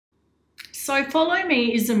So Follow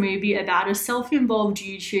Me is a movie about a self-involved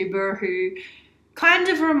YouTuber who kind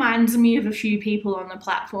of reminds me of a few people on the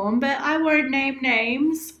platform, but I won't name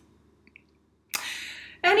names.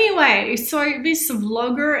 Anyway, so this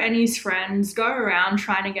vlogger and his friends go around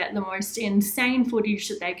trying to get the most insane footage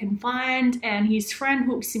that they can find, and his friend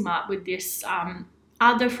hooks him up with this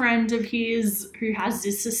other friend of his who has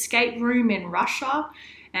this escape room in Russia,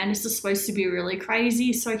 and this is supposed to be really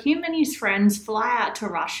crazy. So him and his friends fly out to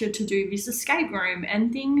Russia to do this escape room,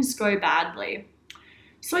 and things go badly.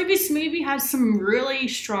 So this movie has some really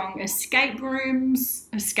strong escape rooms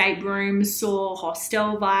or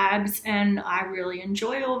hostel vibes, and I really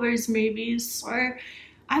enjoy all those movies. So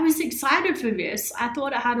I was excited for this. I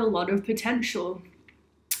thought it had a lot of potential,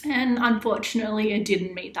 and unfortunately it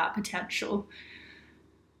didn't meet that potential.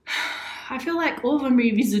 I feel like all the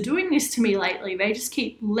movies are doing this to me lately. They just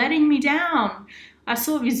keep letting me down. I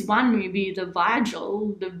saw this one movie,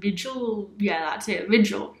 Vigil, yeah, that's it,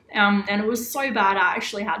 Vigil. And it was so bad I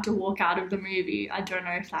actually had to walk out of the movie. I don't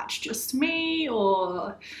know if that's just me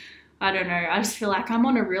or I don't know. I just feel like I'm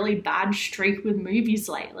on a really bad streak with movies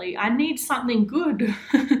lately. I need something good.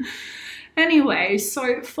 Anyway,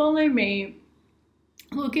 so Follow Me.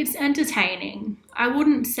 Look, it's entertaining. I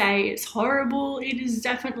wouldn't say it's horrible. It is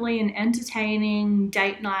definitely an entertaining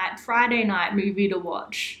date night, Friday night movie to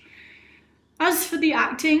watch. As for the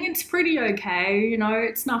acting, it's pretty okay, you know,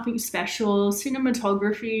 it's nothing special.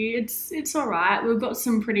 Cinematography, it's alright. We've got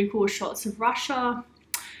some pretty cool shots of Russia.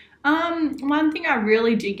 One thing I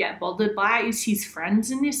really did get bothered by is his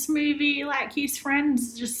friends in this movie. Like, his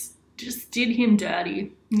friends just did him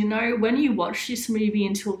dirty. You know, when you watch this movie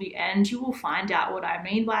until the end, you will find out what I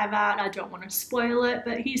mean by that. I don't want to spoil it,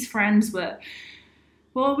 but his friends were,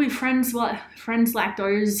 well, with friends like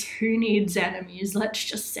those, who needs enemies? Let's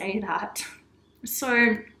just say that.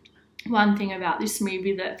 So one thing about this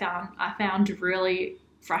movie that I found really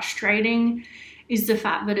frustrating is the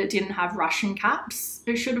fact that it didn't have Russian caps.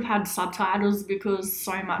 It should have had subtitles because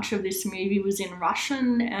so much of this movie was in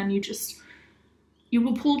Russian, and you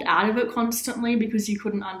were pulled out of it constantly because you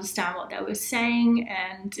couldn't understand what they were saying,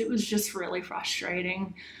 and it was just really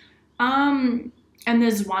frustrating. And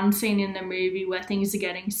there's one scene in the movie where things are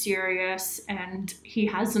getting serious and he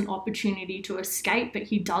has an opportunity to escape, but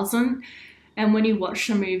he doesn't. And when you watch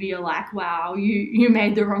the movie, you're like, wow, you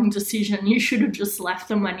made the wrong decision. You should have just left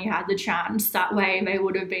them when you had the chance. That way they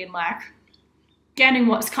would have been like getting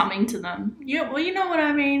what's coming to them. Yeah, well, you know what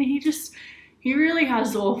I mean? He really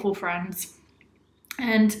has awful friends.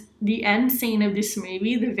 And the end scene of this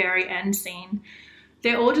movie, the very end scene,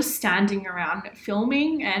 they're all just standing around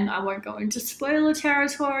filming, and I won't go into spoiler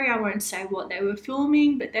territory. I won't say what they were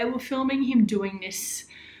filming, but they were filming him doing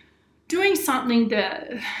something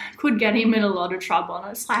that could get him in a lot of trouble. And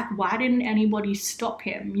it's like, why didn't anybody stop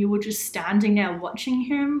him? You were just standing there watching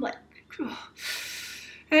him. Like,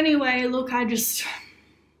 anyway, look, I just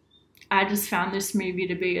found this movie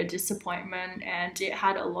to be a disappointment, and it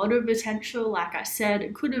had a lot of potential. Like I said,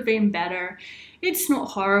 it could have been better. It's not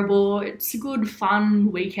horrible. It's a good,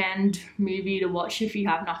 fun weekend movie to watch if you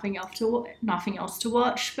have nothing else to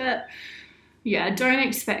watch. But yeah, don't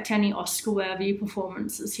expect any Oscar-worthy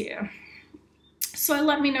performances here. So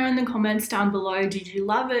let me know in the comments down below. Did you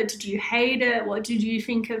love it? Did you hate it? What did you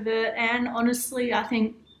think of it? And honestly, I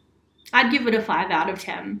think I'd give it a 5 out of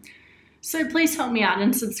 10. So please help me out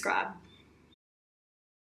and subscribe.